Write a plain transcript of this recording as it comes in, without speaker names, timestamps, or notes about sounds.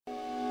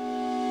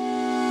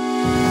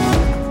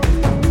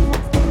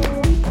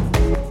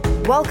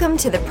Welcome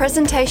to the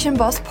Presentation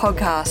Boss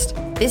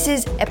podcast. This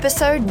is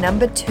episode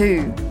number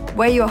 2.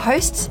 We're your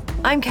hosts.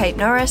 I'm Kate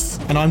Norris.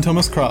 And I'm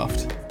Thomas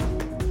Kraft.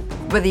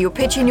 Whether you're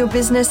pitching your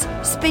business,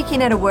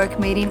 speaking at a work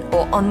meeting,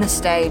 or on the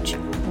stage,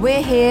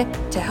 we're here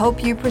to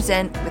help you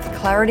present with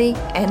clarity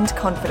and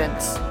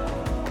confidence.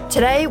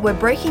 Today, we're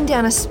breaking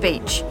down a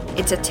speech.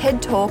 It's a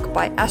TED Talk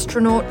by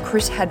astronaut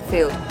Chris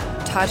Hadfield,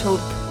 titled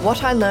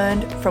What I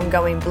Learned from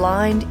Going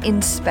Blind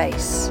in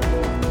Space.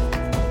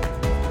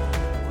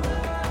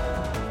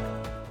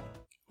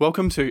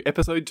 Welcome to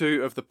episode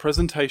 2 of the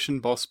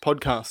Presentation Boss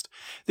podcast.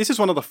 This is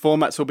one of the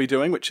formats we'll be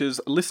doing, which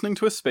is listening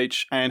to a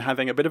speech and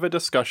having a bit of a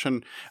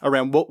discussion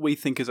around what we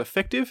think is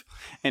effective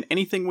and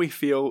anything we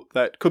feel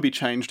that could be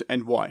changed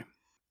and why.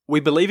 We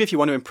believe if you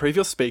want to improve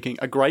your speaking,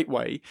 a great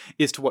way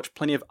is to watch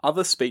plenty of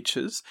other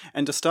speeches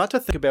and to start to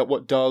think about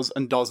what does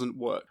and doesn't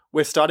work.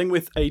 We're starting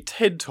with a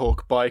TED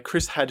Talk by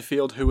Chris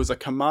Hadfield, who was a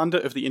commander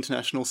of the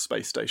International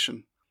Space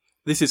Station.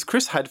 This is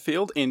Chris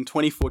Hadfield in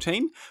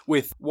 2014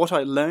 with What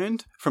I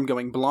Learned from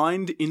Going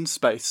Blind in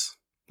Space.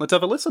 Let's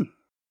have a listen.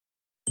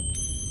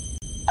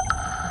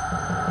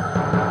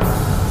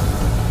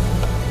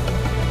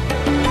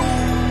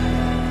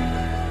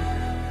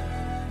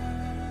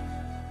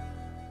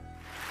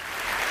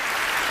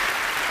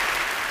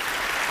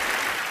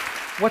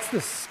 What's the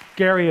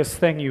scariest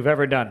thing you've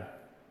ever done?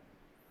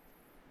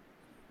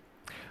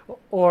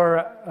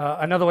 Or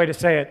another way to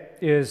say it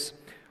is,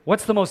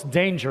 what's the most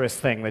dangerous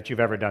thing that you've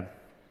ever done?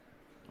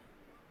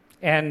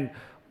 And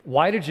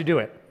why did you do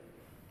it?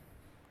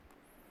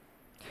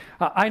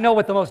 I know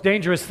what the most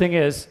dangerous thing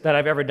is that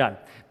I've ever done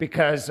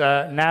because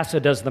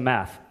NASA does the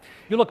math.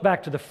 You look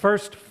back to the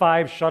first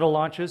 5 shuttle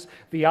launches,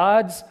 the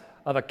odds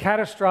of a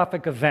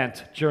catastrophic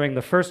event during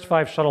the first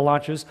 5 shuttle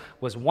launches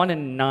was 1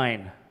 in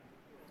 9.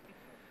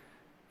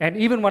 And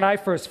even when I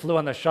first flew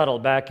on the shuttle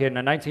back in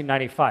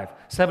 1995,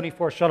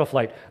 74 shuttle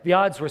flight, the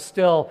odds were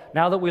still,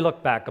 now that we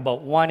look back,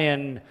 about 1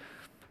 in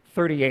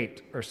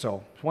 38 or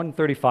so, 1 in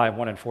 35,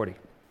 1 in 40.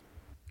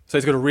 So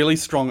he's got a really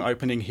strong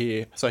opening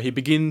here. So he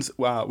begins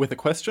with a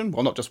question.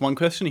 Well, not just one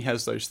question. He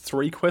has those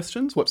 3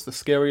 questions. What's the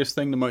scariest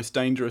thing, the most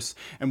dangerous,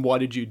 and why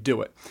did you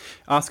do it?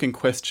 Asking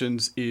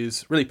questions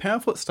is really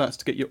powerful. It starts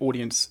to get your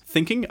audience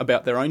thinking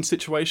about their own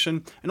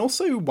situation and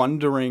also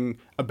wondering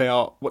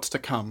about what's to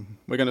come.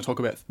 We're going to talk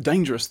about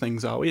dangerous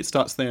things, are we? It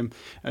starts them,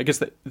 I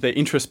guess, their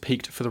interest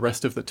peaked for the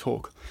rest of the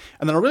talk.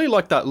 And then I really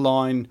like that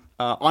line,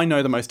 I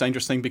know the most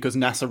dangerous thing because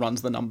NASA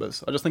runs the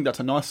numbers. I just think that's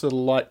a nice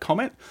little light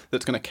comment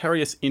that's going to carry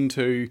us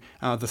into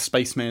the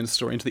spaceman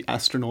story, into the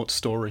astronaut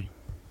story.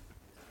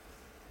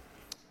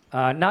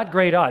 Not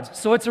great odds.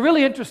 So it's a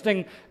really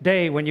interesting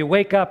day when you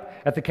wake up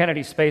at the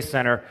Kennedy Space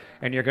Center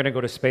and you're going to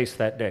go to space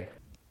that day.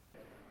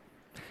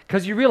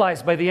 Because you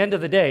realize by the end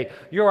of the day,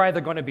 you're either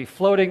going to be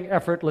floating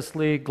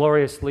effortlessly,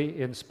 gloriously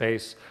in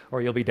space,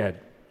 or you'll be dead.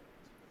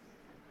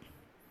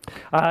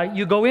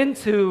 You go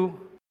into...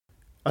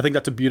 I think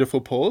that's a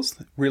beautiful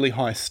pause. Really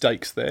high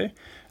stakes there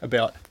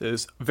about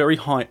there's very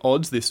high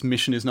odds this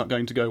mission is not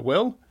going to go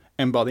well.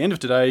 And by the end of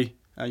today,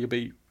 you'll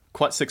be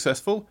quite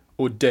successful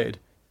or dead.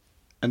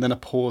 And then a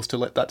pause to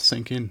let that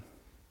sink in.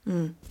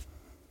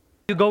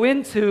 You go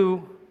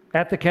into,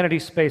 at the Kennedy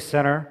Space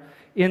Center,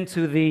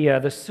 into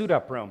the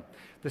suit-up room.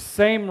 The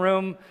same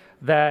room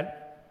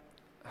that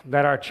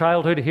our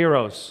childhood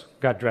heroes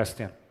got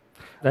dressed in.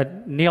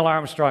 That Neil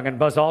Armstrong and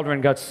Buzz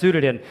Aldrin got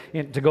suited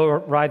in to go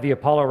ride the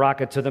Apollo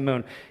rocket to the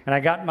moon. And I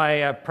got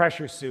my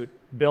pressure suit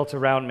built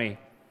around me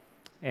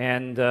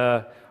and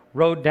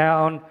rode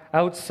down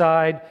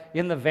outside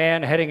in the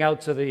van heading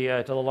out to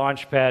the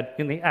launch pad,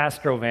 in the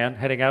Astro van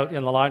heading out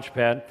in the launch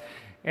pad.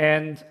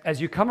 And as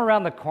you come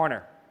around the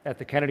corner at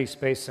the Kennedy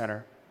Space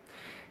Center,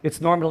 it's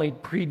normally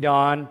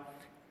pre-dawn,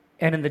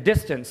 and in the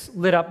distance,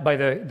 lit up by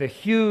the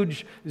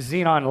huge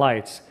xenon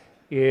lights,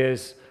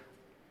 is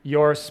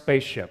your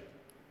spaceship.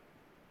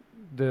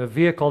 The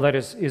vehicle that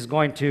is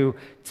going to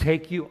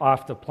take you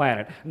off the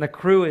planet. And the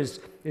crew is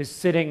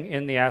sitting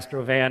in the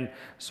Astro van,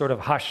 sort of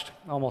hushed,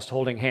 almost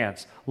holding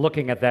hands,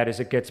 looking at that as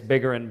it gets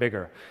bigger and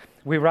bigger.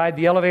 We ride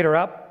the elevator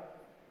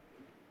up,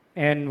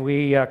 and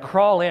we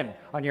crawl in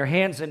on your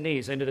hands and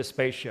knees into the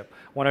spaceship,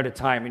 one at a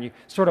time, and you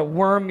sort of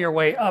worm your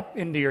way up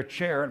into your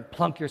chair and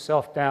plunk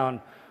yourself down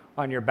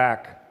on your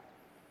back.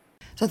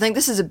 So I think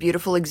this is a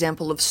beautiful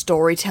example of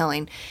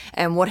storytelling,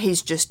 and what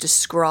he's just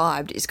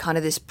described is kind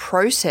of this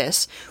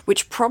process,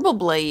 which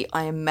probably,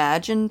 I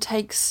imagine,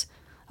 takes,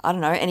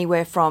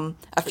 anywhere from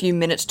a few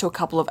minutes to a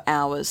couple of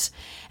hours.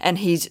 And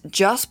he's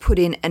just put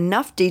in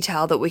enough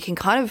detail that we can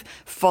kind of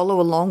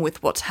follow along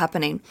with what's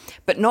happening,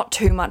 but not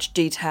too much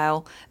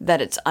detail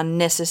that it's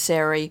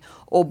unnecessary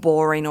or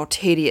boring or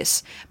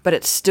tedious, but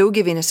it's still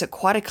giving us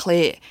quite a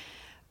clear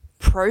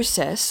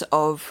process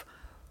of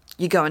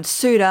you go and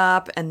suit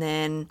up and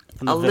then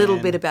a little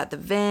bit about the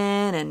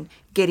van and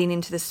getting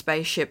into the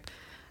spaceship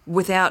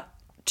without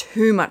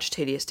too much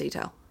tedious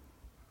detail.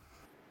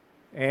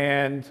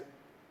 And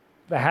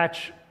the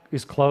hatch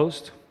is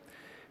closed,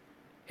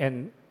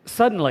 and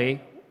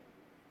suddenly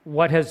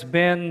what has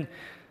been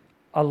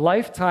a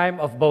lifetime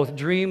of both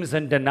dreams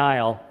and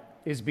denial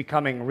is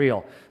becoming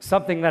real.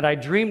 Something that I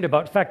dreamed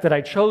about, in fact, that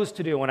I chose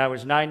to do when I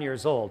was 9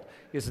 years old,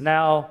 is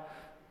now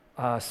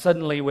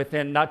suddenly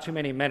within not too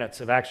many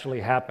minutes of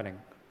actually happening.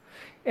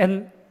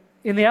 And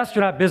in the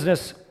astronaut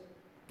business,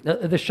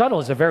 the shuttle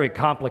is a very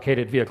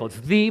complicated vehicle. It's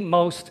the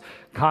most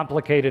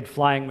complicated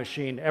flying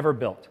machine ever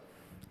built.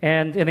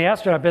 And in the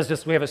astronaut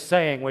business, we have a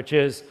saying, which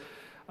is,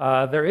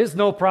 there is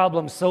no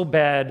problem so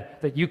bad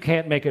that you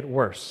can't make it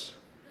worse.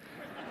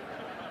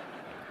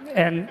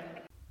 And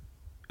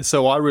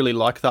so I really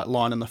like that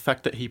line, and the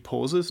fact that he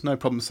pauses, no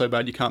problem so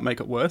bad you can't make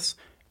it worse.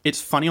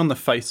 It's funny on the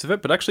face of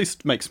it, but actually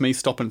makes me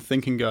stop and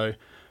think and go,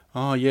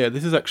 oh yeah,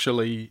 this is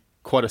actually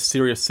quite a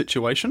serious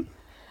situation.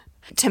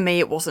 To me,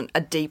 it wasn't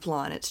a deep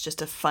line. It's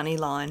just a funny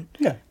line.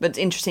 Yeah. But it's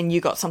interesting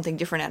you got something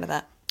different out of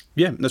that.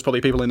 Yeah, there's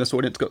probably people in this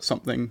audience got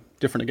something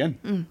different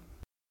again.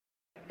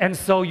 And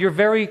so you're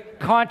very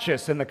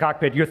conscious in the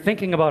cockpit. You're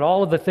thinking about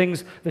all of the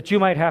things that you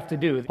might have to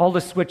do, all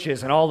the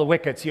switches and all the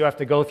wickets you have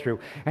to go through.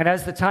 And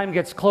as the time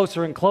gets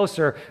closer and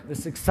closer,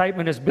 this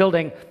excitement is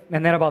building.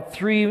 And then about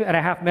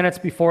 3.5 minutes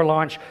before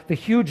launch, the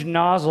huge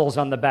nozzles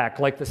on the back,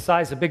 like the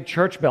size of big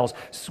church bells,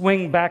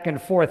 swing back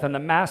and forth. And the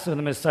mass of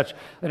them is such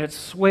that it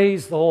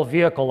sways the whole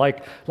vehicle,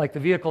 like the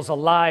vehicle's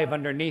alive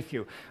underneath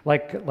you,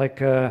 like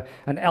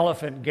an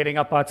elephant getting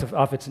up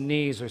off its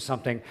knees or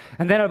something.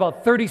 And then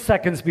about 30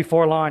 seconds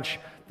before launch,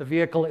 the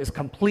vehicle is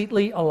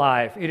completely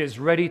alive. It is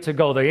ready to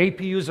go. The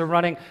APUs are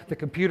running. The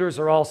computers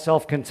are all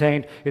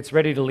self-contained. It's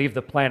ready to leave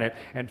the planet.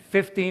 And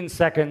 15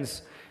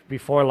 seconds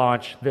before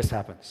launch, this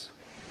happens.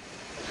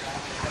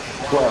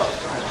 12,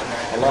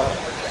 11,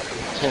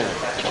 10, 9,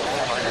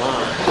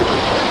 8,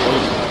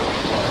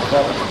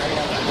 7,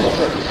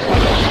 6,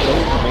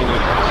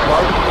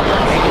 5,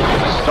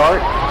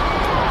 start,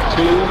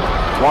 2,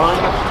 1,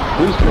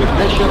 booster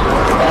ignition,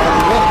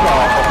 and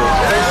liftoff of the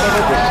Space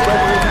Shuttle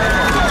Discovery,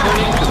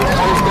 returning to the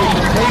space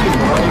station, paving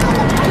the way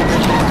for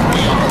future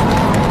missions.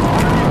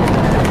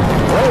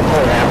 Roll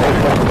for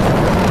Hadfield.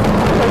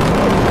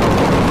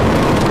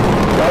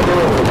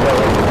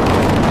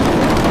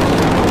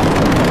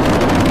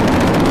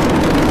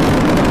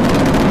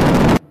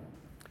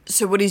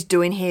 So what he's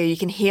doing here, you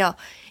can hear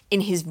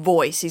in his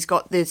voice, he's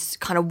got this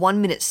kind of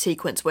 1 minute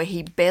sequence where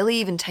he barely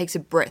even takes a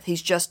breath.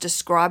 He's just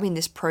describing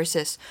this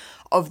process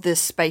of the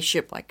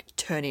spaceship like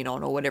turning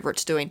on or whatever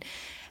it's doing.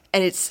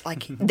 And it's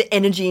like the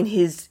energy in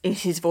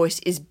his voice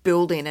is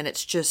building, and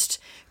it's just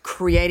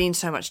creating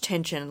so much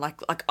tension. Like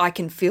I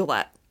can feel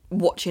that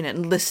watching it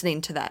and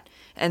listening to that.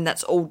 And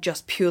that's all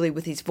just purely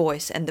with his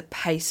voice and the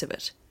pace of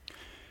it.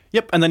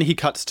 Yep, and then he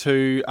cuts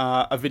to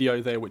a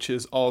video there, which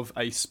is of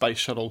a space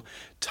shuttle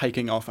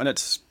taking off, and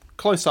it's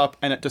close up,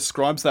 and it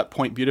describes that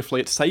point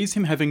beautifully. It saves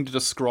him having to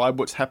describe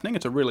what's happening.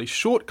 It's a really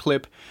short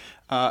clip,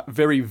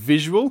 very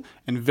visual,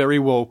 and very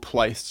well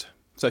placed.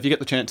 So if you get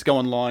the chance, go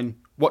online,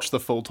 watch the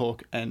full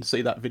talk, and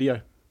see that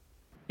video.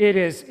 It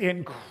is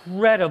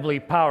incredibly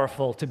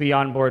powerful to be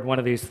on board one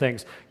of these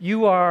things.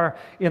 You are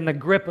in the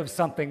grip of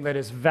something that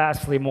is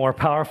vastly more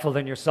powerful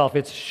than yourself.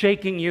 It's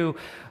shaking you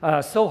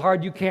so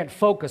hard you can't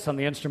focus on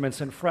the instruments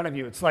in front of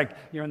you. It's like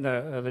you're in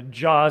the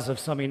jaws of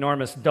some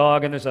enormous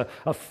dog, and there's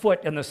a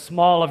foot in the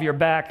small of your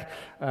back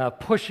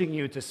pushing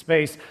you to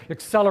space,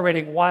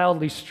 accelerating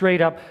wildly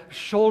straight up,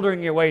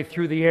 shouldering your way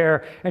through the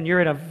air, and you're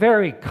in a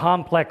very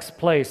complex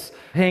place,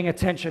 paying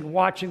attention,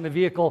 watching the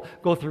vehicle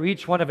go through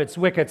each one of its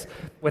wickets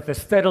with a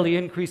steadily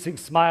increasing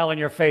smile on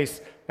your face.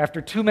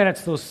 After 2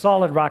 minutes, those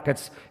solid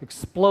rockets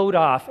explode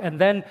off, and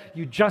then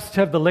you just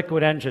have the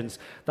liquid engines,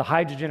 the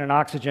hydrogen and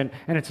oxygen,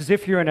 and it's as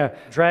if you're in a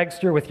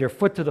dragster with your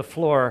foot to the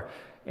floor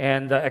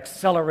and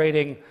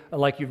accelerating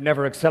like you've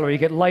never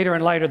accelerated. You get lighter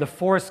and lighter. The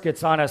force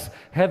gets on us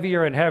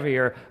heavier and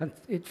heavier, and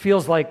it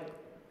feels like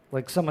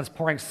someone's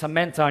pouring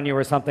cement on you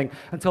or something,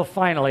 until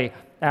finally,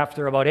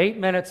 after about 8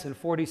 minutes and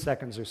 40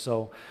 seconds or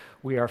so,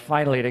 we are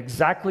finally at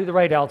exactly the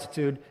right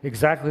altitude,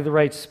 exactly the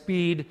right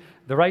speed,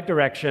 the right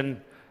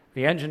direction.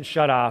 The engine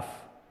shut off,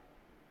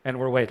 and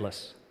we're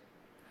weightless.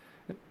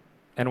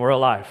 And we're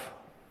alive.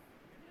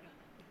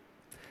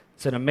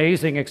 It's an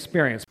amazing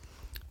experience.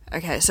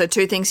 Okay, so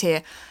two things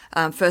here.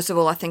 First of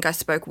all, I think I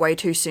spoke way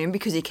too soon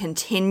because he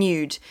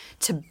continued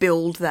to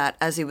build that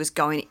as he was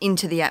going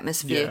into the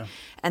atmosphere. Yeah.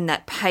 And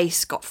that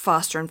pace got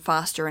faster and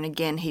faster. And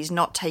again, he's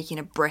not taking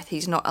a breath.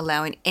 He's not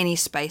allowing any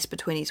space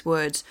between his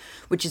words,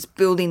 which is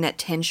building that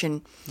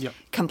tension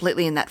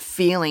completely in that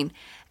feeling.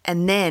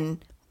 And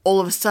then all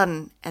of a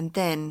sudden, and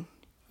then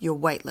you're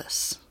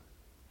weightless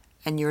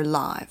and you're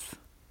alive.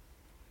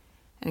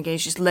 And again,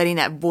 he's just letting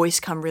that voice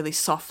come really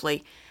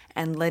softly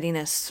and letting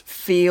us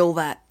feel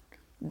that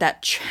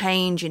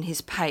change in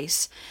his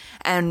pace.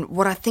 And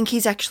what I think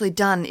he's actually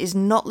done is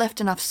not left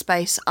enough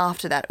space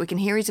after that. We can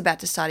hear he's about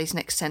to start his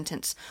next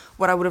sentence.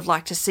 What I would have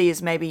liked to see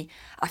is maybe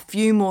a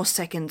few more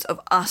seconds of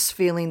us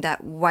feeling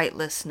that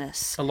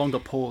weightlessness. A longer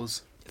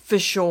pause. For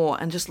sure,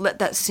 and just let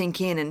that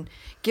sink in and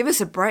give us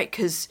a break,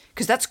 because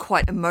that's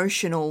quite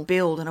emotional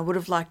build, and I would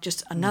have liked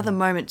just another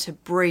moment to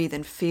breathe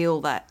and feel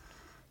that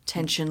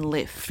tension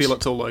lift. Feel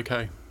it's all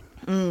okay.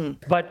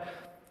 But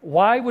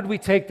why would we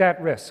take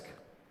that risk?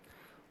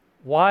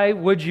 Why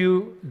would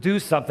you do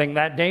something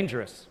that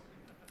dangerous?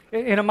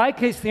 And in my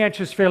case, the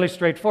answer is fairly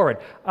straightforward.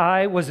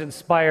 I was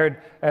inspired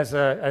as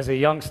a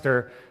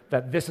youngster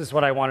that this is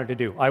what I wanted to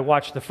do. I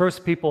watched the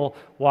first people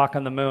walk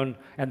on the moon,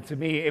 and to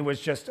me, it was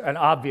just an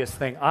obvious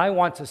thing. I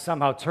want to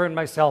somehow turn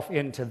myself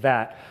into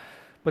that.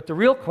 But the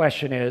real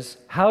question is,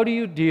 how do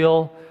you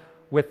deal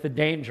with the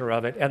danger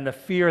of it and the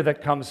fear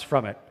that comes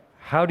from it?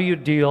 How do you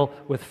deal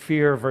with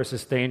fear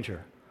versus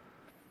danger?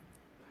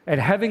 And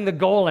having the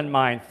goal in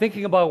mind,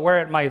 thinking about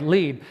where it might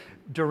lead,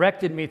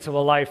 directed me to a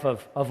life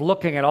of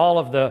looking at all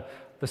of the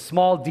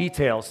small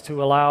details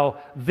to allow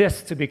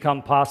this to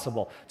become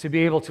possible, to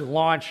be able to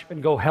launch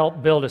and go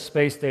help build a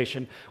space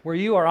station where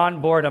you are on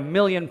board a 1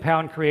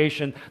 million-pound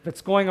creation that's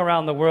going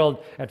around the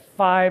world at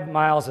 5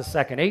 miles a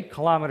second, 8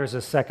 kilometers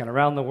a second,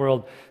 around the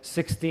world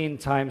 16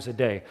 times a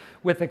day,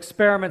 with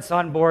experiments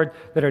on board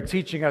that are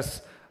teaching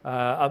us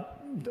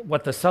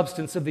what the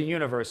substance of the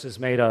universe is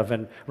made of,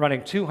 and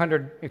running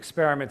 200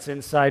 experiments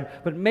inside,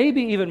 but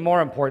maybe even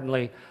more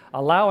importantly,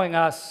 allowing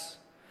us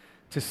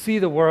to see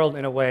the world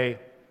in a way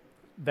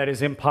that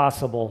is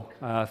impossible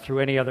through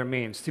any other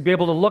means. To be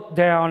able to look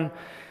down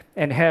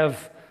and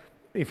have,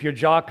 if your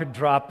jaw could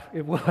drop,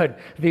 it would,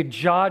 the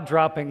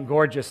jaw-dropping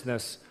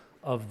gorgeousness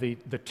of the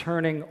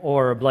turning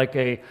orb, like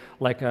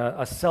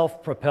a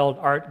self-propelled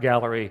art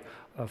gallery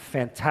of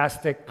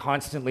fantastic,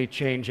 constantly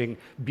changing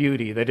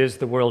beauty that is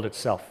the world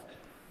itself.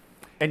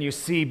 And you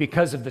see,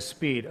 because of the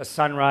speed, a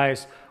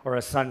sunrise or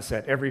a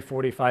sunset every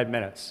 45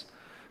 minutes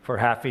for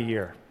half a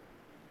year.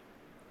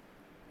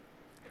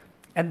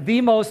 And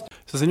the most...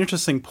 So there's an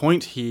interesting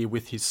point here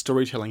with his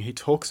storytelling. He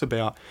talks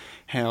about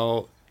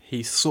how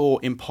he saw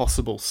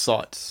impossible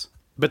sights,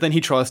 but then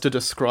he tries to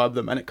describe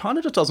them, and it kind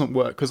of just doesn't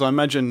work, because I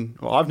imagine,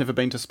 well, I've never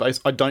been to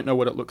space, I don't know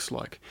what it looks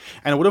like.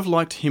 And I would have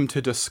liked him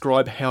to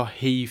describe how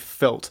he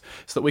felt,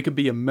 so that we could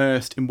be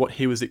immersed in what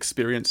he was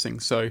experiencing.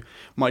 So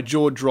my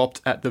jaw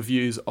dropped at the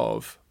views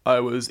of... I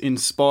was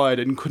inspired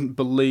and couldn't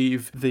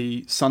believe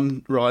the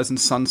sunrise and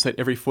sunset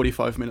every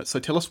 45 minutes. So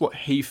tell us what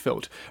he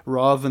felt,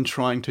 rather than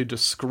trying to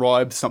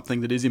describe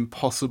something that is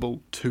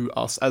impossible to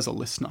us as a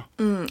listener.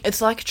 It's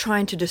like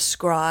trying to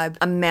describe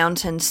a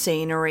mountain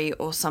scenery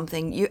or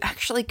something. You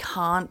actually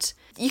can't.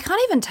 You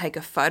can't even take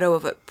a photo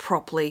of it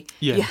properly.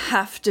 Yeah. You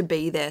have to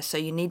be there. So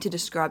you need to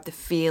describe the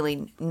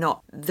feeling,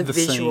 not the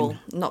visual, scene.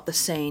 not the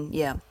scene.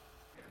 Yeah.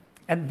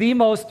 And the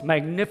most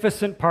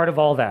magnificent part of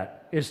all that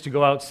is to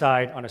go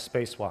outside on a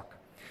spacewalk.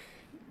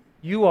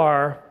 You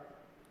are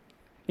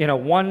in a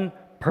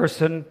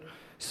one-person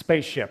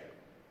spaceship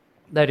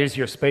that is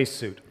your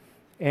spacesuit,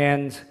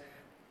 and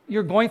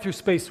you're going through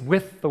space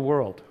with the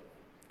world.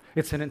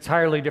 It's an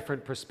entirely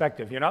different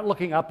perspective. You're not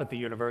looking up at the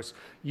universe.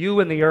 You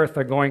and the Earth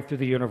are going through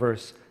the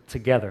universe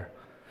together.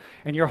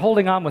 And you're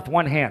holding on with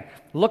one hand,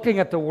 looking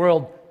at the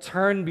world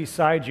turn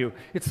beside you.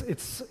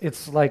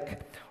 It's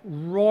like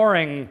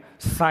roaring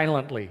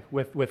silently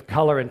with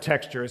color and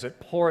texture as it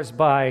pours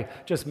by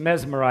just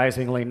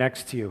mesmerizingly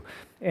next to you.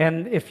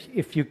 And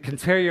if you can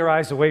tear your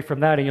eyes away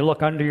from that and you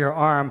look under your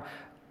arm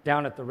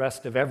down at the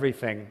rest of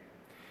everything,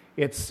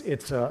 it's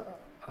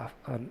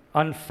an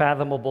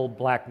unfathomable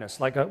blackness,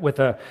 with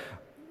a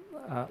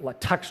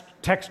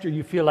texture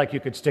you feel like you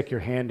could stick your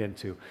hand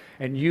into.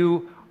 And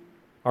you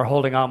are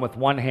holding on with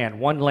one hand,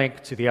 one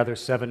link to the other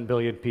 7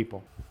 billion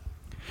people.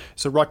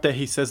 So right there,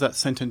 he says that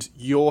sentence,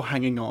 you're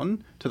hanging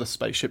on to the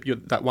spaceship, you're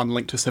that one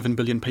link to 7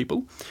 billion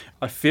people.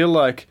 I feel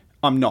like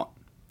I'm not.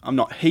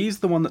 He's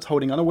the one that's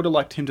holding on. I would have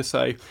liked him to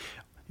say,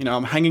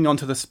 I'm hanging on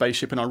to the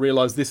spaceship and I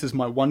realise this is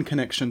my one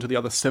connection to the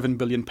other 7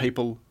 billion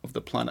people of the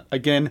planet.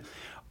 Again,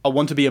 I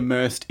want to be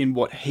immersed in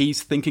what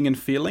he's thinking and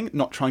feeling,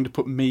 not trying to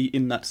put me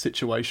in that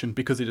situation,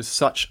 because it is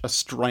such a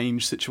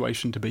strange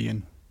situation to be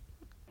in.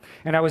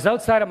 And I was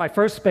outside of my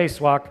first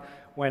spacewalk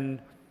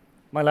when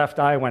my left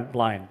eye went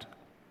blind.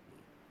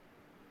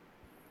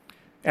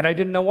 And I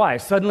didn't know why.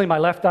 Suddenly my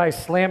left eye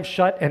slammed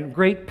shut in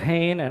great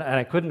pain, and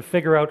I couldn't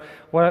figure out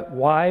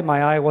why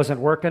my eye wasn't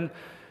working.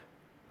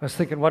 I was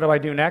thinking, what do I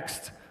do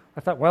next? I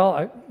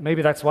thought,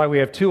 maybe that's why we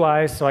have two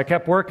eyes, so I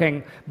kept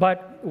working.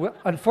 But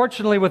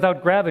unfortunately,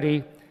 without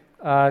gravity,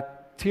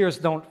 tears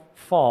don't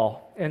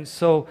fall. And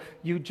so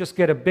you just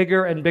get a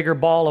bigger and bigger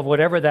ball of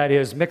whatever that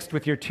is mixed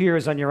with your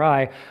tears on your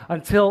eye,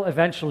 until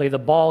eventually the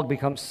ball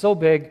becomes so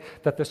big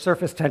that the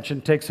surface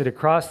tension takes it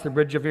across the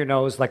bridge of your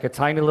nose like a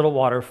tiny little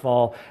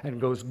waterfall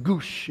and goes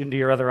goosh into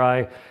your other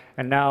eye.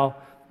 And now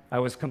I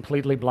was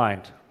completely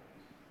blind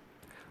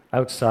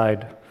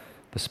outside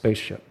the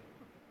spaceship.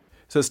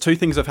 So there's two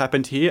things have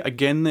happened here.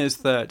 Again, there's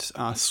that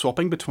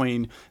swapping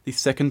between the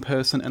second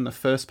person and the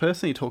first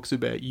person. He talks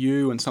about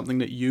you and something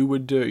that you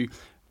would do,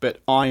 but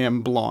I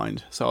am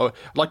blind. So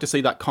I'd like to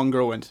see that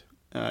congruent,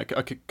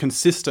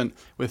 consistent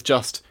with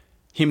just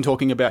him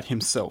talking about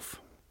himself.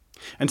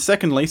 And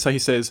secondly, so he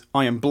says,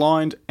 I am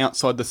blind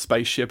outside the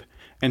spaceship,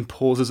 and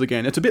pauses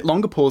again. It's a bit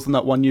longer pause than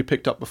that one you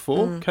picked up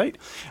before, Kate.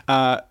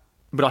 But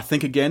I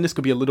think, again, this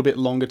could be a little bit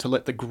longer to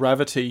let the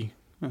gravity,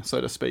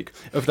 so to speak,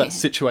 of that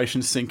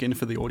situation sink in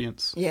for the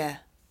audience. Yeah.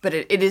 But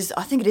it is,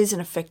 I think it is an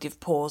effective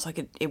pause. Like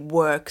it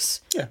works.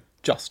 Yeah.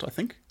 just, I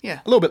think. Yeah.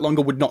 A little bit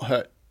longer would not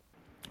hurt.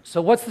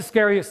 So what's the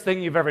scariest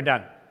thing you've ever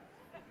done?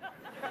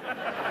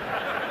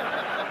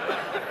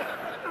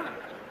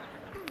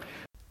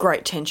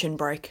 Great tension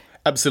break.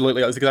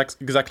 Absolutely, that was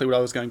exactly what I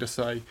was going to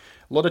say.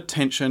 A lot of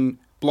tension,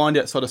 blind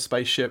outside a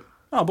spaceship.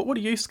 Oh, but what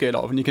are you scared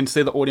of? And you can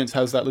see the audience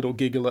has that little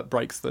giggle that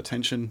breaks the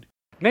tension.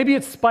 Maybe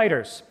it's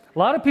spiders. A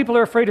lot of people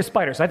are afraid of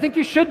spiders. I think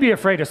you should be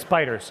afraid of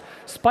spiders.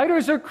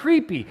 Spiders are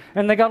creepy,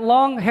 and they got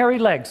long, hairy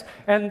legs.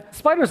 And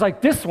spiders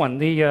like this one,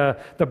 the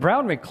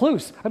brown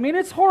recluse, I mean,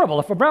 it's horrible.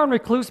 If a brown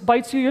recluse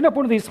bites you, you end up with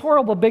one of these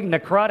horrible big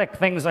necrotic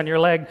things on your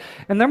leg.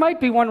 And there might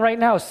be one right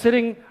now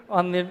sitting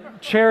on the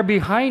chair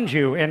behind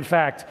you, in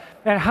fact.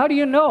 And how do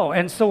you know?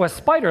 And so a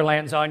spider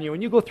lands on you,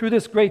 and you go through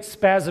this great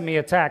spasmy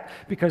attack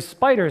because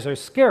spiders are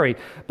scary.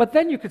 But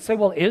then you could say,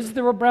 well, is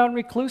there a brown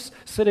recluse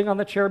sitting on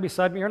the chair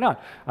beside me or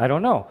not? I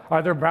don't know.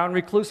 Are there brown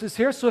recluses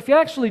here? So if you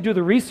actually do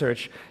the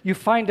research, you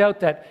find out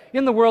that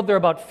in the world there are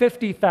about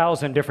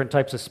 50,000 different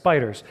types of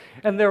spiders,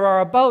 and there are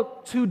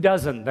about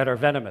 24 that are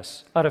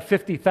venomous out of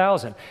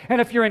 50,000.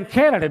 And if you're in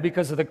Canada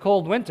because of the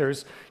cold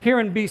winters, here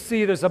in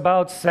BC there's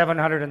about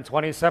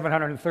 720,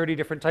 730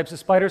 different types of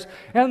spiders,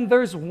 and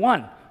there's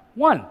one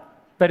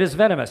that is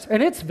venomous.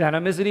 And its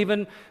venom isn't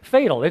even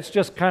fatal. It's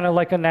just kind of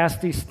like a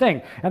nasty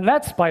sting. And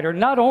that spider,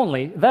 not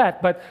only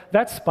that, but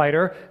that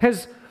spider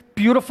has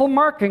beautiful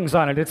markings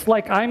on it. It's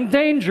like, I'm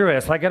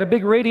dangerous. I got a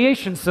big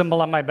radiation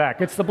symbol on my back.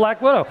 It's the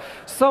black widow.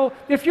 So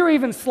if you're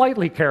even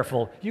slightly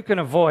careful, you can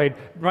avoid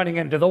running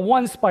into the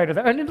one spider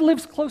that, and it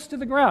lives close to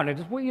the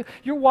ground.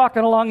 You're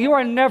walking along, you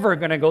are never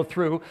going to go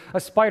through a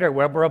spider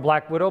web where a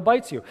black widow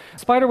bites you.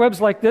 Spider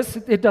webs like this,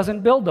 it doesn't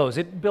build those.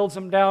 It builds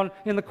them down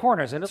in the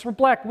corners. And it's for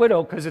black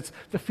widow because it's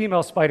the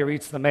female spider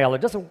eats the male.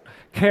 It doesn't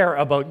care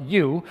about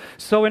you.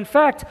 So in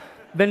fact,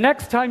 the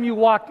next time you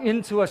walk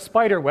into a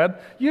spider web,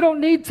 you don't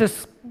need to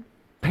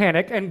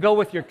panic and go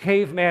with your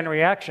caveman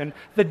reaction.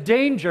 The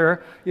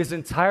danger is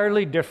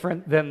entirely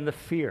different than the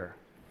fear.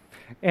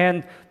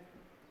 And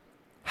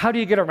how do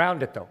you get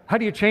around it, though? How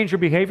do you change your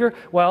behavior?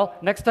 Well,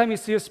 next time you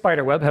see a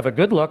spider web, have a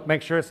good look,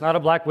 make sure it's not a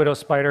black widow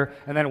spider,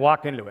 and then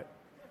walk into it.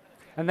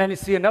 And then you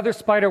see another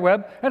spider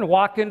web and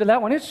walk into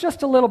that one. It's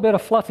just a little bit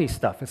of fluffy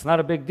stuff. It's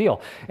not a big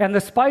deal. And the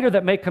spider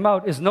that may come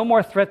out is no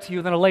more threat to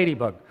you than a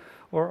ladybug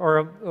or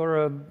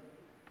a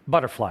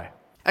butterfly.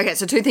 Okay,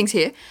 so two things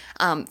here.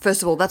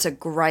 First of all, that's a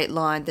great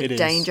line. The It is.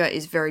 danger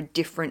is very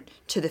different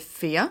to the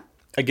fear.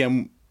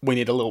 Again, we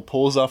need a little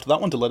pause after that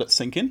one to let it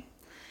sink in.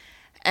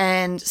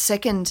 And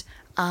second,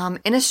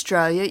 in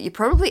Australia, you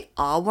probably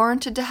are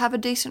warranted to have a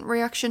decent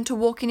reaction to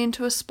walking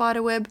into a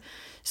spider web.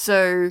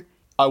 So,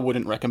 I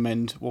wouldn't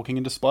recommend walking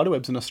into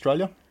spiderwebs in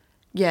Australia.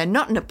 yeah,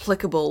 not an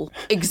applicable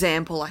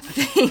example, I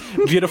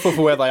think. Beautiful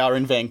for where they are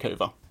in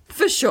Vancouver.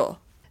 For sure.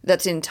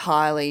 That's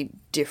entirely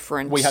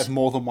different. We have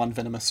more than one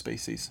venomous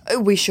species.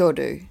 We sure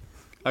do.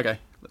 Okay,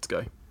 let's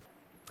go.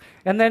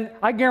 And then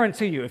I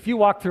guarantee you, if you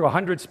walk through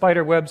 100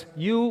 spider webs,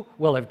 you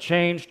will have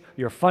changed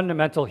your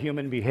fundamental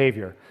human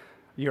behavior,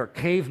 your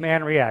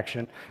caveman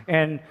reaction,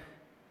 and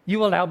you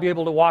will now be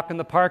able to walk in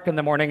the park in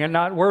the morning and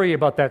not worry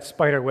about that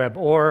spider web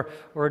or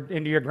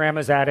into your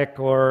grandma's attic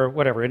or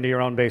whatever, into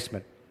your own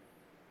basement.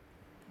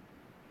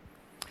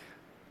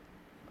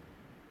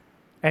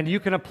 And you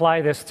can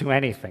apply this to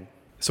anything.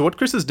 So what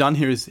Chris has done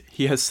here is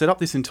he has set up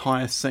this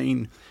entire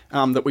scene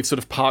that we've sort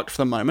of parked for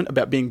the moment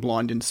about being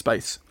blind in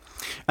space.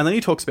 And then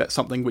he talks about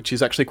something which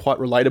is actually quite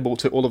relatable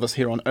to all of us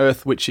here on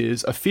Earth, which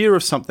is a fear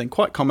of something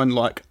quite common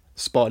like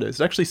spiders.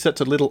 It actually sets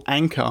a little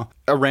anchor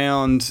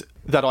around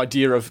that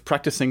idea of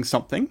practicing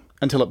something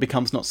until it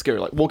becomes not scary.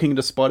 Like walking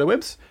into spider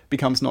webs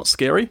becomes not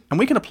scary. And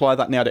we can apply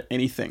that now to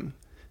anything.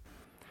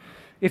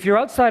 If you're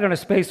outside on a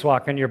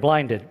spacewalk and you're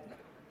blinded,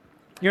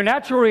 your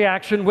natural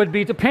reaction would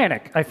be to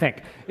panic, I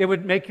think. It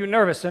would make you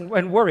nervous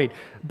and worried.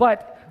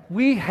 But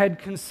we had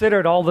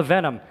considered all the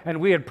venom, and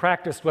we had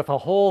practiced with a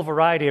whole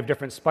variety of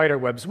different spider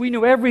webs. We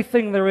knew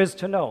everything there is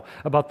to know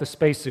about the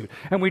spacesuit,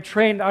 and we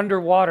trained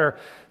underwater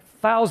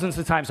thousands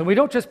of times. And we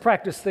don't just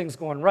practice things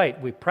going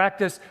right, we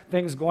practice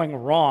things going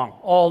wrong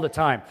all the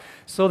time,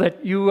 so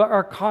that you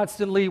are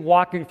constantly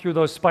walking through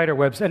those spider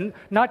webs, and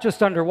not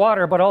just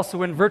underwater, but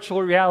also in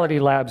virtual reality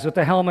labs with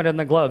the helmet and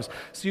the gloves,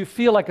 so you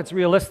feel like it's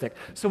realistic.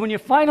 So when you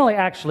finally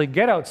actually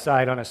get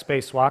outside on a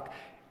spacewalk,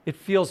 it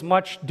feels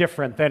much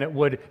different than it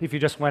would if you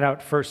just went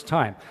out first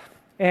time.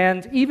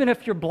 And even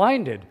if you're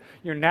blinded,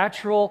 your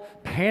natural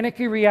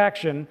panicky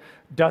reaction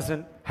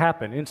doesn't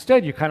happen.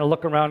 Instead, you kind of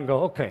look around and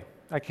go, okay,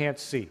 I can't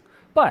see,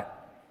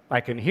 but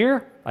I can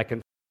hear, I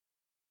can.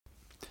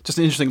 Just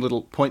an interesting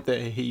little point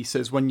there. He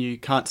says when you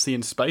can't see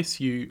in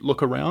space, you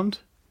look around.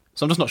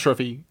 So I'm just not sure if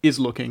he is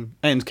looking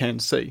and can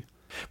see.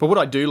 But what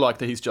I do like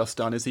that he's just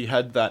done is he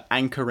had that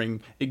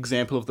anchoring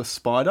example of the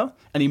spider,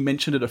 and he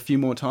mentioned it a few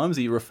more times.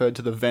 He referred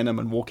to the venom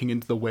and walking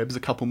into the webs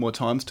a couple more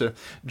times to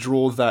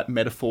draw that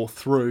metaphor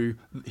through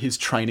his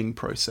training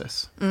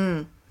process.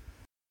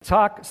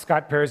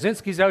 Scott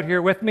Perezinski's out here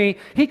with me.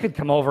 He could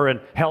come over and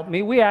help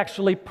me. We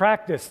actually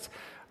practiced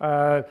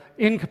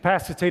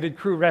incapacitated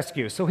crew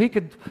rescue. So he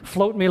could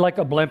float me like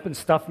a blimp and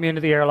stuff me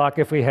into the airlock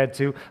if we had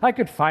to. I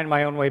could find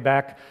my own way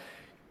back.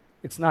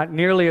 It's not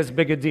nearly as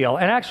big a deal.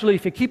 And actually,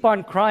 if you keep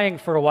on crying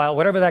for a while,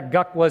 whatever that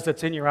guck was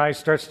that's in your eyes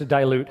starts to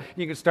dilute.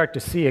 You can start to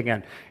see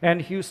again.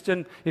 And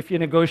Houston, if you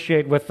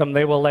negotiate with them,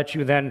 they will let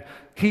you then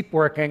keep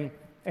working.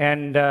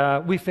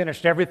 And we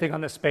finished everything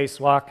on the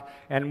spacewalk.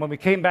 And when we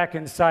came back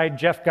inside,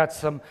 Jeff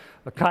got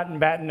a cotton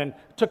batton and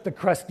took the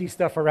crusty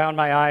stuff around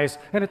my eyes.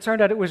 And it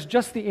turned out it was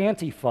just the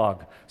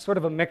anti-fog, sort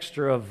of a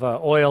mixture of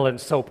oil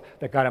and soap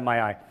that got in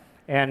my eye.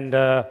 And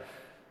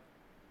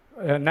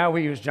now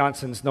we use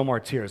Johnson's No More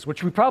Tears,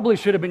 which we probably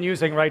should have been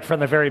using right from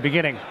the very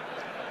beginning.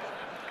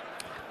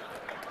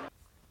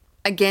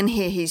 Again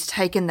here, he's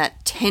taken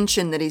that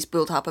tension that he's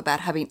built up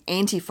about having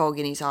anti-fog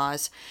in his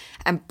eyes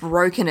and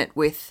broken it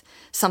with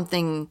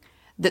something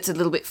that's a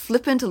little bit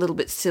flippant, a little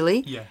bit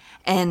silly,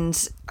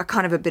 and a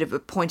kind of a bit of a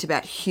point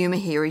about humour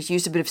here. He's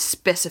used a bit of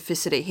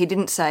specificity. He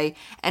didn't say,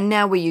 and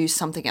now we use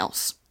something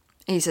else.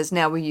 He says,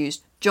 now we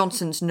use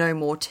Johnson's No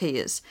More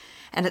Tears.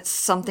 And it's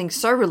something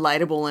so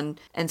relatable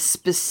and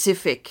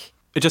specific.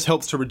 It just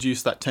helps to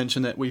reduce that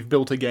tension that we've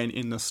built again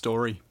in the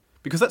story.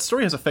 Because that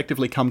story has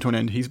effectively come to an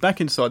end. He's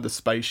back inside the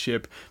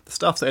spaceship, the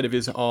stuff's out of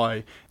his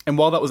eye, and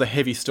while that was a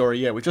heavy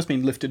story, we've just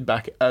been lifted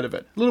back out of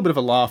it. A little bit of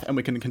a laugh, and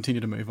we can continue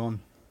to move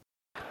on.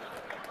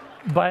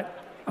 But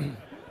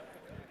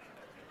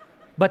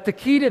the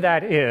key to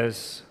that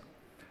is,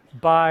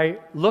 by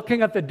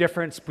looking at the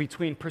difference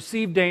between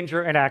perceived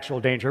danger and actual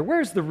danger,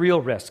 where's the real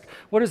risk?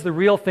 What is the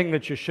real thing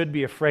that you should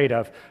be afraid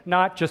of?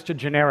 Not just a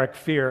generic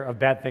fear of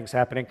bad things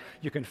happening.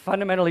 You can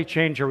fundamentally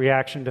change your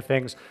reaction to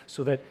things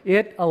so that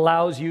it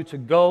allows you to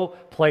go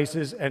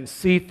places and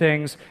see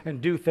things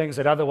and do things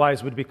that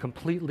otherwise would be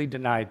completely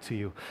denied to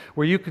you.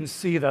 Where you can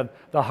see the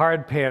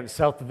hard pan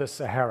south of the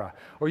Sahara,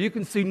 or you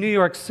can see New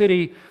York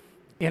City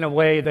in a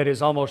way that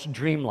is almost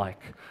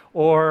dreamlike,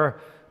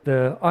 or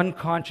the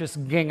unconscious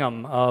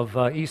gingham of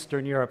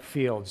Eastern Europe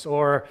fields,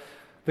 or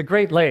the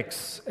Great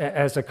Lakes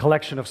as a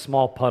collection of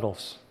small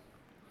puddles.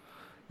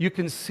 You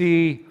can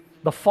see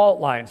the fault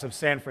lines of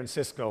San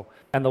Francisco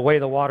and the way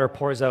the water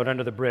pours out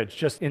under the bridge,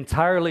 just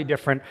entirely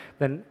different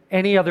than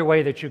any other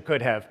way that you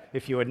could have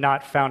if you had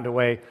not found a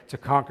way to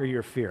conquer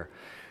your fear.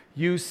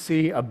 You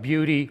see a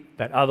beauty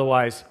that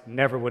otherwise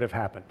never would have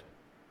happened.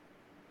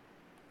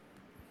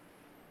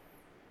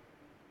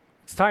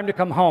 It's time to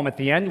come home at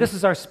the end. This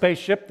is our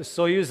spaceship, the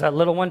Soyuz, that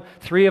little one.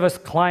 3 of us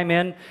climb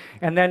in,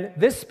 and then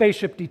this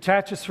spaceship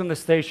detaches from the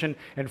station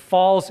and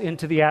falls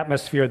into the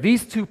atmosphere.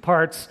 These 2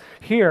 parts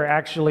here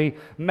actually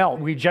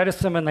melt. We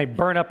jettison them and they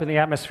burn up in the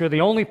atmosphere.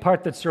 The only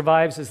part that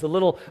survives is the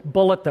little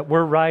bullet that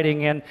we're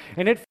riding in,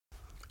 and it's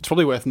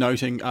probably worth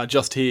noting,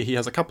 just here, he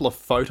has a couple of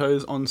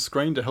photos on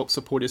screen to help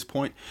support his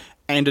point,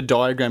 and a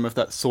diagram of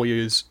that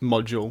Soyuz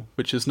module,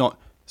 which is not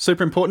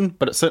super important,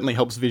 but it certainly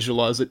helps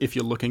visualize it if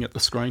you're looking at the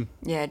screen.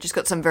 Yeah, just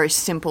got some very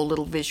simple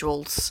little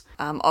visuals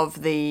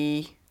of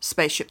the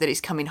spaceship that he's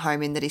coming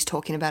home in that he's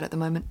talking about at the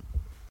moment.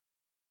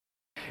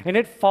 And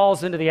it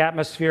falls into the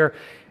atmosphere,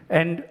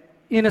 and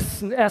in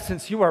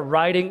essence, you are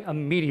riding a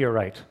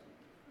meteorite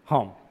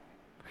home.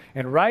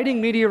 And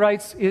riding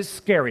meteorites is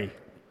scary,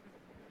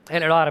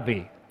 and it ought to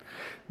be.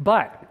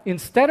 But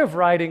instead of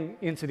riding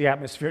into the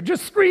atmosphere,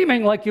 just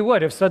screaming like you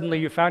would if suddenly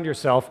you found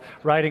yourself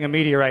riding a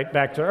meteorite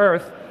back to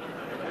Earth,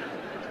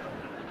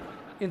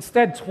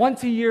 instead,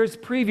 20 years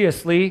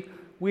previously,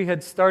 we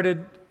had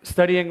started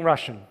studying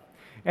Russian.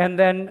 And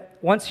then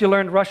once you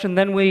learned Russian,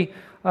 then we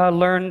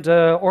learned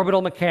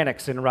orbital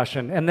mechanics in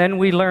Russian. And then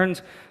we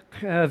learned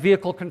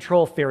vehicle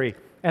control theory.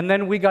 And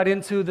then we got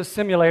into the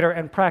simulator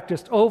and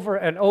practiced over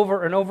and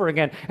over and over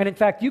again. And in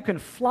fact, you can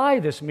fly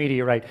this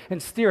meteorite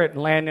and steer it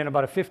and land in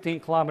about a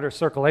 15-kilometer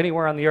circle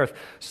anywhere on the Earth.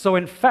 So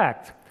in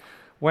fact,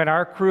 when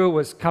our crew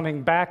was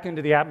coming back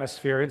into the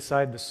atmosphere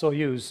inside the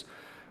Soyuz,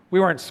 we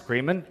weren't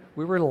screaming,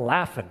 we were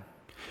laughing.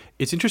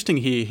 It's interesting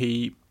here,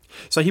 he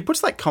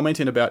puts that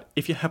comment in about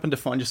if you happen to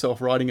find yourself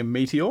riding a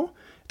meteor.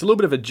 It's a little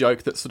bit of a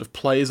joke that sort of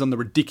plays on the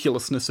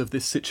ridiculousness of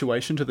this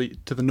situation to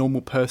the normal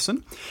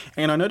person.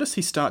 And I notice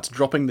he starts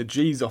dropping the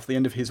G's off the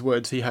end of his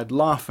words. He had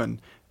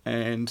laughing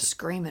and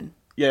screaming.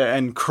 Yeah,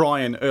 and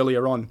crying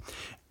earlier on.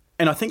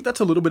 And I think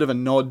that's a little bit of a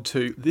nod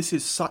to this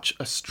is such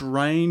a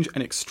strange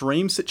and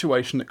extreme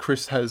situation that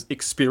Chris has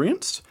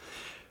experienced.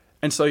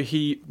 And so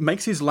he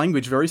makes his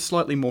language very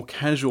slightly more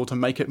casual to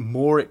make it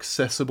more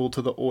accessible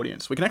to the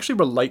audience. We can actually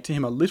relate to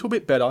him a little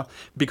bit better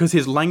because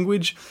his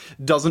language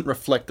doesn't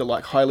reflect the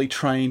highly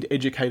trained,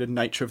 educated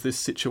nature of this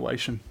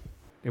situation.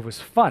 It was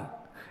fun.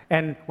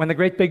 And when the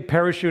great big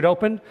parachute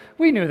opened,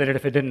 we knew that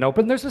if it didn't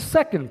open, there's a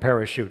second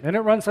parachute, and it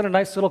runs on a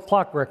nice little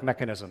clockwork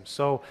mechanism.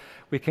 So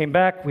we came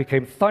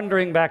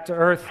thundering back to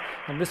Earth,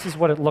 and this is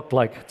what it looked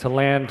like to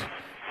land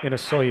in a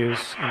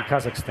Soyuz in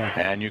Kazakhstan.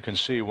 And you can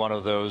see one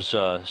of those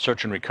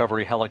search and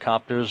recovery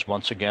helicopters.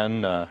 Once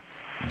again,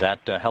 that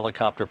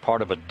helicopter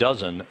part of a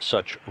dozen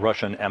such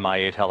Russian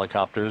Mi-8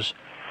 helicopters.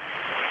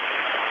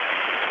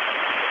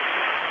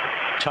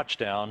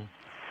 Touchdown,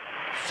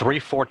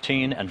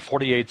 3:14 and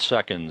 48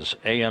 seconds,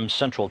 a.m.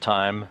 Central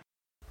Time.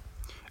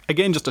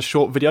 Again, just a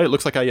short video. It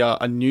looks like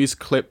a news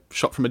clip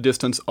shot from a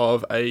distance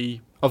of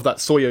that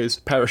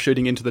Soyuz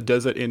parachuting into the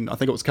desert in, I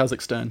think it was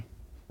Kazakhstan.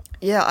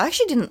 Yeah, I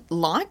actually didn't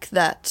like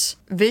that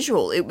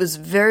visual. It was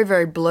very,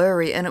 very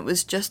blurry, and it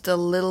was just a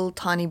little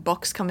tiny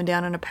box coming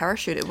down in a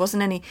parachute. It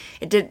wasn't any.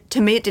 To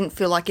me, it didn't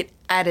feel like it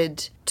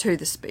added to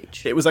the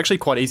speech. It was actually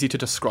quite easy to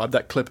describe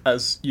that clip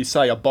as, you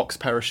say, a box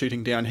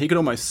parachuting down. He could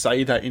almost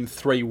say that in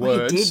 3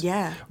 words, he did,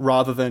 yeah.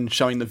 rather than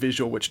showing the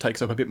visual, which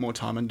takes up a bit more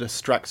time and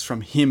distracts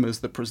from him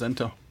as the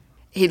presenter.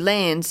 He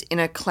lands in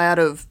a cloud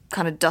of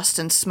kind of dust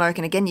and smoke,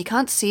 and again, you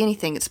can't see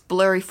anything. It's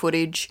blurry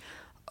footage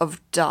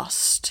of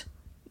dust.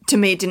 To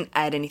me, it didn't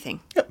add anything.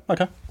 Yep,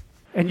 okay.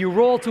 And you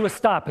roll to a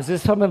stop as if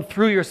someone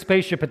threw your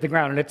spaceship at the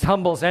ground and it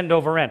tumbles end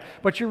over end.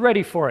 But you're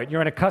ready for it. You're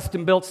in a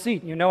custom-built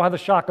seat and you know how the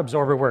shock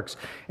absorber works.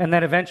 And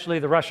then eventually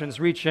the Russians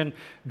reach in,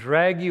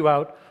 drag you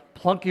out,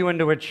 plunk you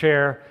into a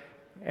chair,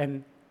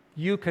 and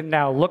you can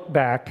now look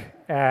back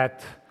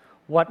at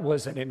what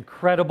was an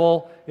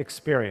incredible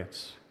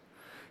experience.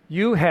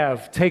 You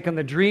have taken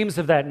the dreams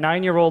of that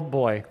 9-year-old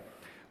boy,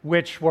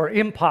 which were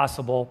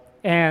impossible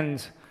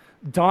and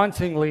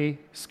dauntingly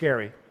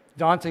scary,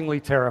 dauntingly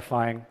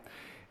terrifying,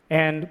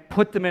 and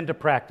put them into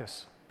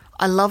practice.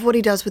 I love what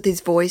he does with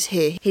his voice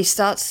here. He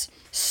starts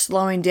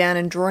slowing down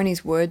and drawing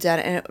his words out,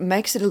 and it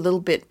makes it a little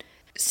bit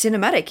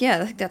cinematic.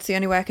 Yeah, I think that's the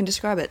only way I can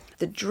describe it.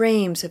 The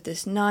dreams of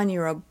this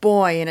 9-year-old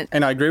boy,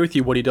 And I agree with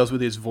you what he does with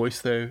his voice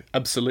there,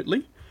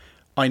 absolutely.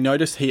 I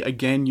notice he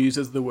again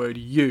uses the word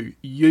you.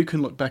 You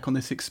can look back on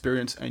this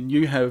experience and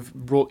you have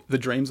brought the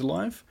dreams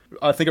alive.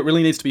 I think it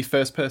really needs to be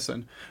first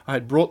person. I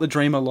had brought the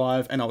dream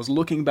alive and I was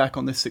looking back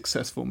on this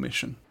successful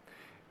mission.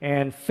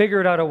 And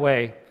figured out a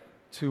way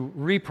to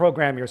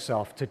reprogram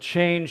yourself, to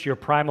change your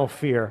primal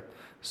fear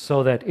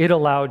so that it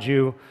allowed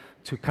you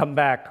to come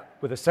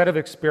back with a set of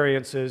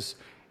experiences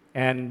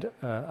and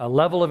a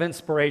level of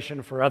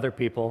inspiration for other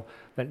people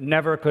that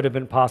never could have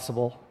been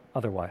possible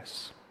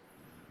otherwise.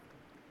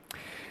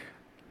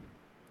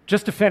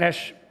 Just to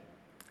finish,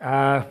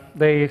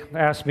 they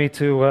asked me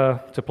to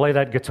play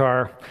that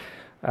guitar.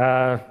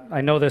 I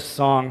know this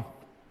song,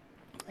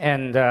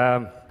 and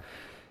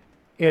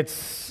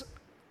it's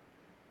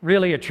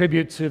really a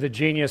tribute to the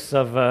genius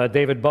of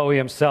David Bowie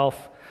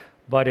himself,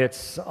 but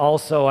it's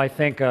also, I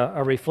think,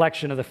 a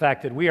reflection of the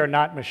fact that we are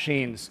not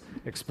machines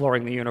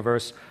exploring the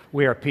universe.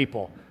 We are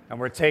people, and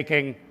we're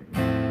taking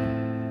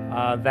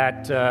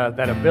that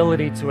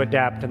ability to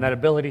adapt and that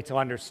ability to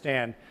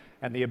understand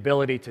and the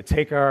ability to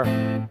take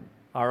our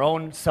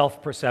own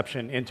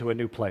self-perception into a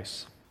new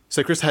place.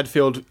 So Chris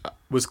Hadfield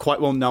was quite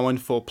well known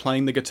for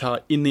playing the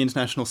guitar in the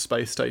International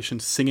Space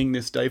Station, singing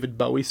this David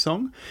Bowie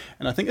song.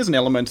 And I think there's an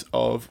element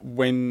of,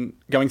 when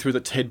going through the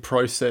TED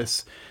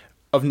process,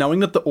 of knowing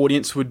that the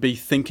audience would be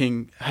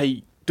thinking,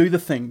 hey, do the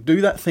thing,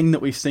 do that thing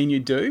that we've seen you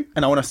do,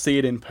 and I want to see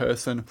it in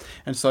person.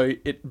 And so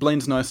it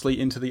blends nicely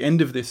into the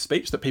end of this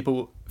speech, that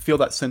people feel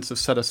that sense of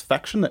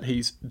satisfaction that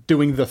he's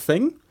doing the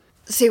thing.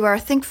 See, where I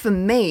think for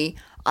me,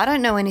 I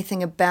don't know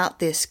anything about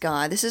this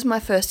guy. This is my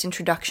first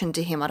introduction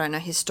to him. I don't know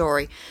his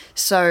story.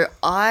 So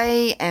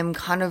I am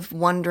kind of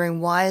wondering,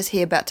 why is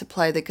he about to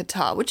play the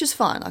guitar? Which is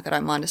fine, like I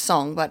don't mind a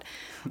song, but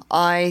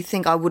I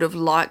think I would have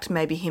liked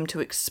maybe him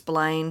to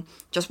explain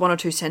just 1 or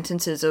 2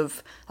 sentences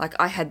of, like,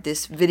 I had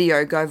this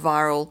video go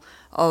viral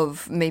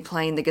of me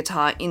playing the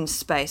guitar in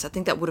space. I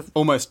think that would have...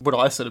 Almost what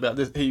I said about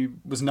this, he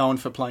was known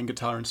for playing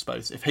guitar in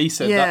space. If he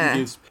said that, Yeah. and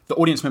gives the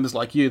audience members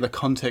like you the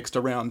context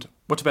around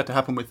what's about to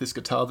happen with this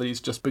guitar that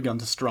he's just begun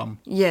to strum.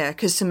 Yeah,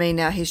 because to me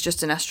now he's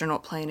just an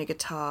astronaut playing a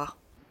guitar.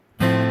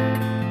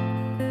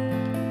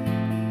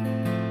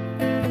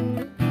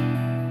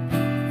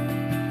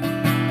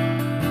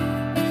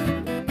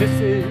 This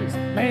is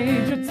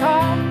Major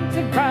Tom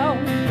to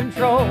ground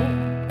control.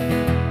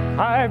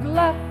 I've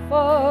left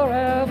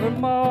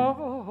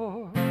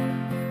forevermore,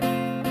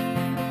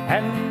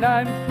 and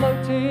I'm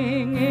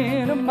floating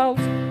in a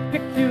most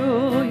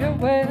peculiar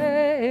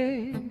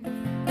way,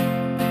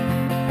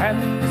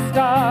 and the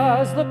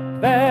stars look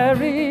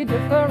very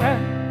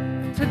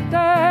different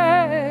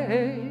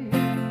today.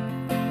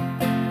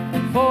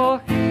 For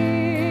here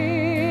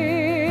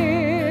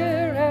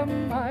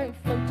am I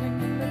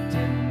floating in a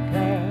tin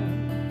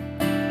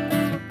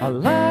can, a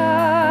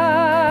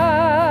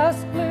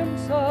last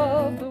glimpse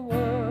of the world.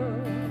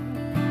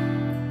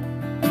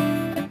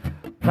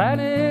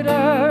 Planet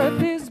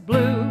Earth is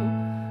blue,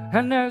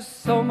 and there's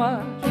so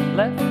much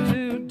left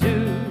to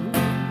do.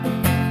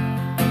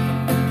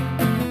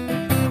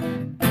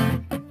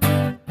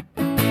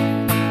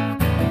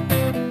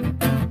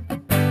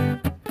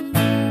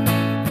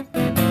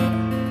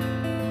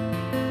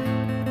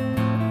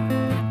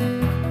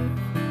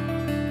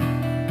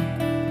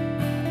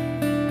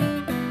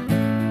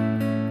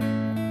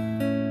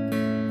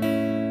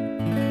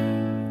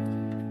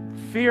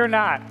 Fear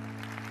not.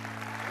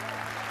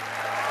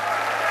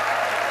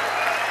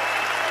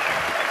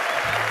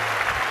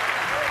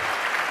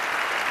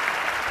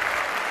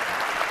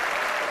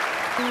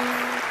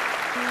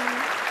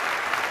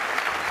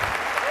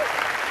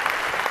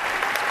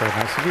 Very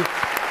nice of you.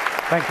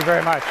 Thank you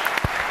very much.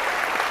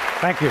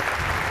 Thank you.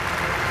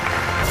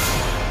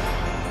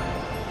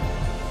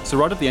 So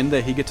right at the end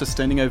there, he gets a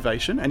standing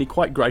ovation, and he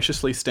quite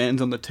graciously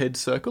stands on the TED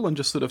circle and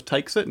just sort of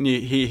takes it, and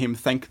you hear him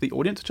thank the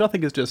audience, which I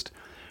think is just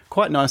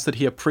quite nice that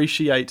he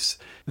appreciates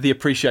the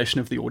appreciation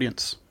of the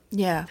audience.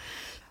 Yeah.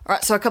 All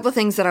right, so a couple of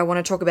things that I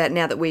want to talk about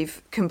now that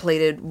we've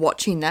completed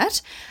watching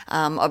that.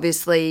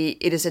 Obviously,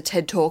 it is a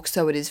TED Talk,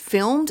 so it is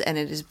filmed and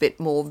it is a bit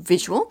more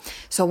visual.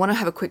 So I want to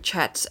have a quick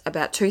chat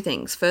about two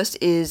things. First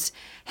is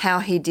how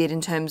he did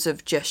in terms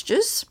of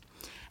gestures.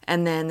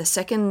 And then the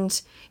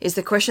second is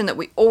the question that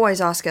we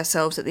always ask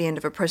ourselves at the end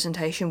of a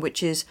presentation,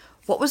 which is,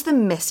 what was the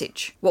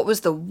message? What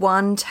was the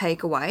one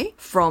takeaway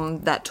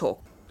from that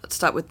talk? Let's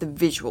start with the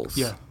visuals.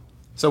 Yeah.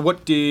 So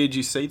what did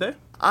you see there?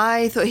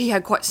 I thought he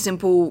had quite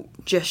simple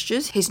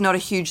gestures. He's not a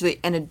hugely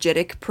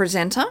energetic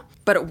presenter,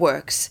 but it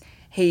works.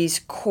 He's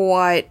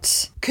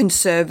quite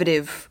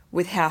conservative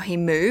with how he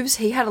moves.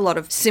 He had a lot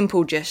of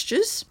simple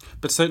gestures.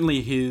 But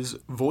certainly his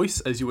voice,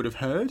 as you would have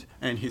heard,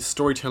 and his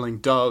storytelling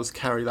does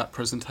carry that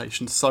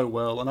presentation so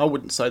well. And I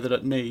wouldn't say that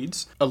it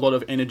needs a lot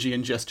of energy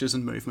and gestures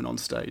and movement on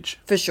stage.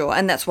 For sure.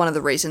 And that's one of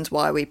the reasons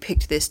why we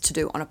picked this to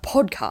do on a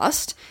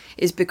podcast,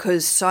 is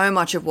because so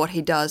much of what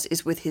he does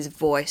is with his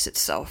voice.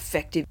 It's so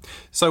effective.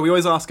 So we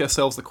always ask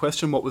ourselves the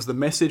question, what was the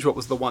message? What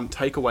was the one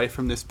takeaway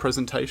from this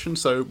presentation?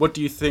 So what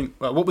do you think,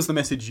 what was the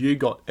message you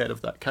got out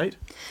of that, Kate?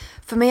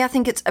 For me, I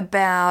think it's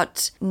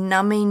about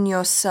numbing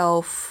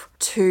yourself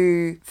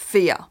to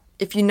fear.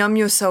 If you numb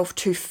yourself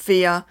to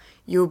fear,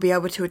 you'll be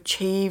able to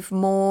achieve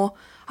more.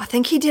 I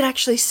think he did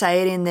actually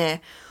say it in there.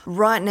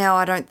 Right now,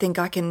 I don't think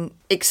I can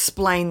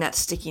explain that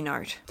sticky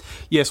note.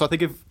 Yeah, so I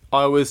think if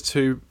I was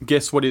to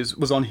guess what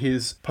was on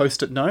his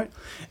post-it note,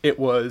 it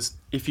was,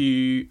 if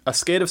you are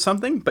scared of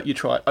something, but you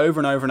try it over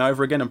and over and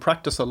over again and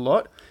practice a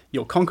lot,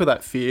 you'll conquer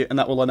that fear, and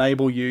that will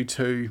enable you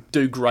to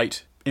do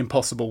great,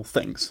 impossible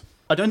things.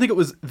 I don't think it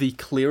was the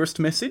clearest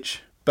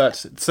message,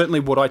 but certainly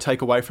what I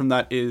take away from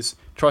that is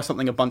try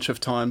something a bunch of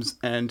times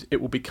and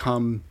it will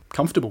become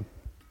comfortable.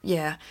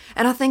 Yeah,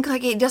 and I think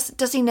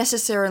does he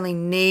necessarily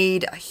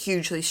need a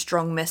hugely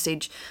strong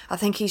message? I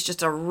think he's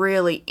just a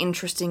really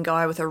interesting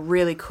guy with a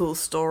really cool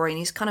story, and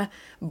he's kind of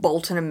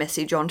bolting a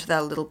message onto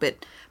that a little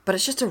bit. But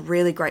it's just a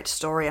really great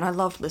story, and I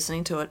loved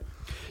listening to it.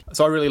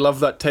 So I really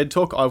love that TED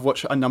Talk. I've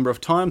watched a number of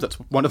times. That's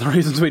one of the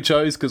reasons we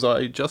chose, because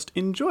I just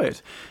enjoy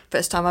it.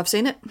 First time I've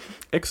seen it.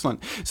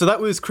 Excellent. So that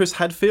was Chris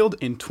Hadfield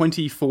in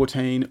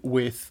 2014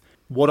 with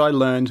What I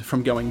Learned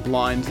from Going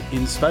Blind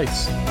in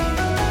Space.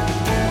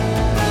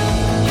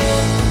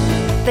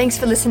 Thanks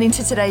for listening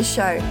to today's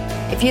show.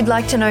 If you'd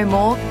like to know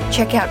more,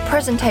 check out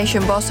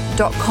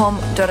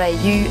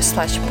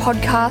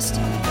presentationboss.com.au/podcast,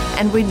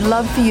 and we'd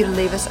love for you to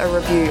leave us a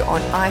review on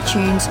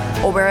iTunes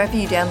or wherever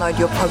you download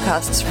your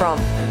podcasts from.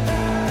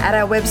 At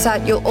our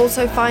website, you'll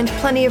also find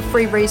plenty of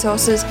free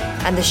resources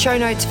and the show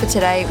notes for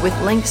today with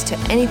links to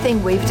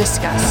anything we've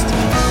discussed.